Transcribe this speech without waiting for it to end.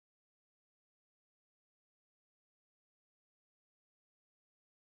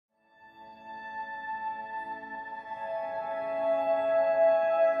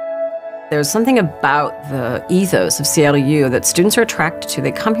There's something about the ethos of Seattle U that students are attracted to.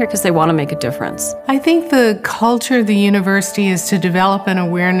 They come here because they want to make a difference. I think the culture of the university is to develop an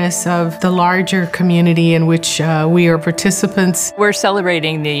awareness of the larger community in which we are participants. We're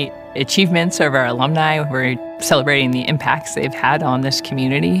celebrating the achievements of our alumni. We're celebrating the impacts they've had on this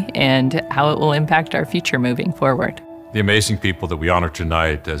community and how it will impact our future moving forward. The amazing people that we honor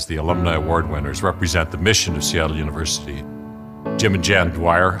tonight as the Alumni Award winners represent the mission of Seattle University. Jim and Jan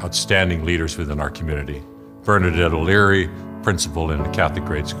Dwyer, outstanding leaders within our community. Bernadette O'Leary, principal in the Catholic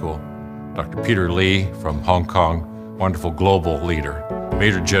grade school. Dr. Peter Lee from Hong Kong, wonderful global leader.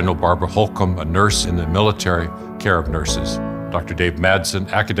 Major General Barbara Holcomb, a nurse in the military, care of nurses. Dr. Dave Madsen,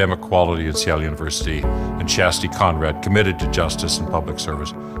 academic quality at Seattle University, and Shasti Conrad, committed to justice and public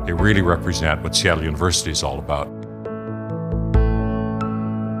service. They really represent what Seattle University is all about.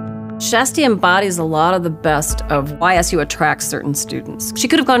 Shasti embodies a lot of the best of why SU attracts certain students. She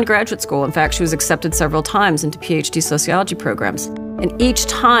could have gone to graduate school. In fact, she was accepted several times into PhD sociology programs, and each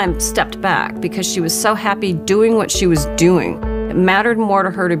time stepped back because she was so happy doing what she was doing. It mattered more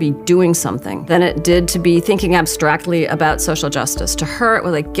to her to be doing something than it did to be thinking abstractly about social justice. To her, it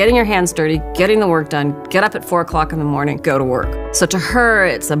was like getting your hands dirty, getting the work done, get up at 4 o'clock in the morning, go to work. So to her,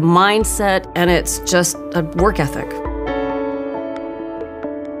 it's a mindset and it's just a work ethic.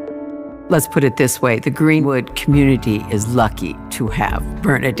 Let's put it this way, the Greenwood community is lucky to have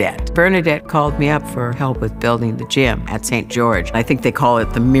Bernadette. Bernadette called me up for help with building the gym at St. George. I think they call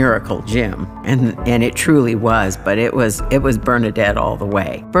it the Miracle Gym, and it truly was, but it was Bernadette all the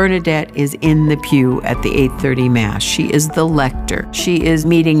way. Bernadette is in the pew at the 8:30 Mass. She is the lector. She is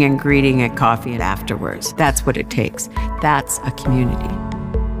meeting and greeting at coffee and afterwards. That's what it takes. That's a community.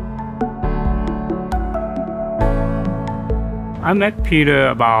 I met Peter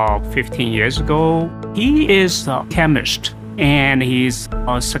about 15 years ago. He is a chemist and he's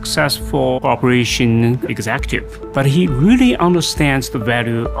a successful operation executive, but he really understands the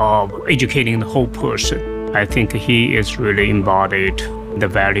value of educating the whole person. I think he is really embodied the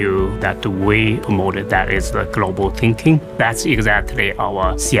value that we promoted, that is the global thinking. That's exactly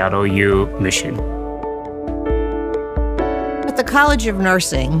our Seattle U mission. At the College of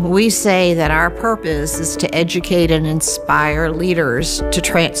Nursing, we say that our purpose is to educate and inspire leaders to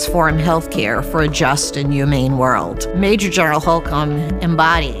transform healthcare for a just and humane world. Major General Holcomb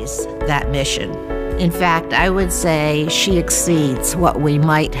embodies that mission. In fact, I would say she exceeds what we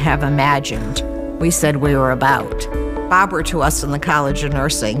might have imagined we said we were about. Barbara, to us in the College of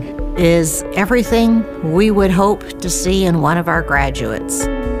Nursing, is everything we would hope to see in one of our graduates.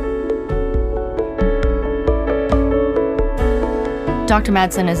 Dr.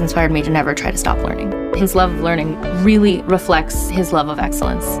 Madsen has inspired me to never try to stop learning. His love of learning really reflects his love of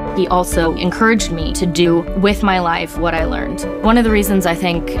excellence. He also encouraged me to do with my life what I learned. One of the reasons I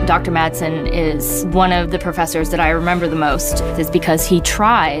think Dr. Madsen is one of the professors that I remember the most is because he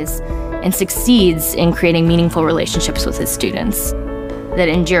tries and succeeds in creating meaningful relationships with his students that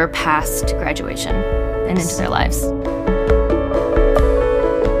endure past graduation and into their lives.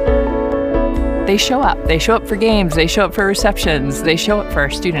 They show up. They show up for games. They show up for receptions. They show up for our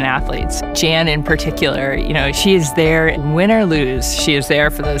student athletes. Jan in particular, she is there, win or lose. She is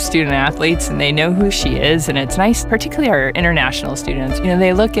there for those student athletes, and they know who she is. And it's nice, particularly our international students.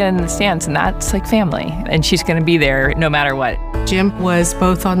 They look in the stands, and that's like family. And she's going to be there no matter what. Jim was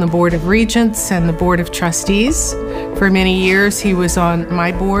both on the Board of Regents and the Board of Trustees. For many years, he was on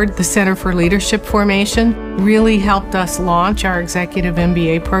my board. The Center for Leadership Formation really helped us launch our executive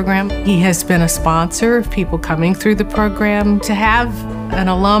MBA program. He has been a sponsor of people coming through the program. To have an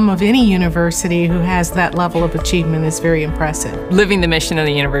alum of any university who has that level of achievement is very impressive. Living the mission of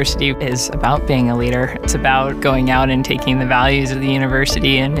the university is about being a leader. It's about going out and taking the values of the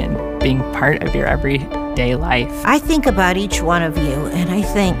university and being part of your everyday life. I think about each one of you, and I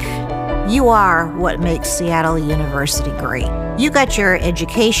think you are what makes Seattle University great. You got your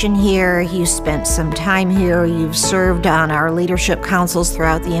education here, you spent some time here, you've served on our leadership councils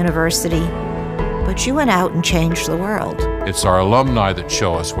throughout the university, but you went out and changed the world. It's our alumni that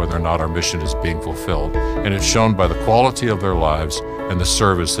show us whether or not our mission is being fulfilled, and it's shown by the quality of their lives and the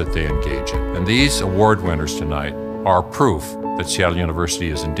service that they engage in. And these award winners tonight are proof that Seattle University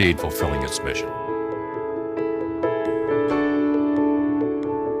is indeed fulfilling its mission.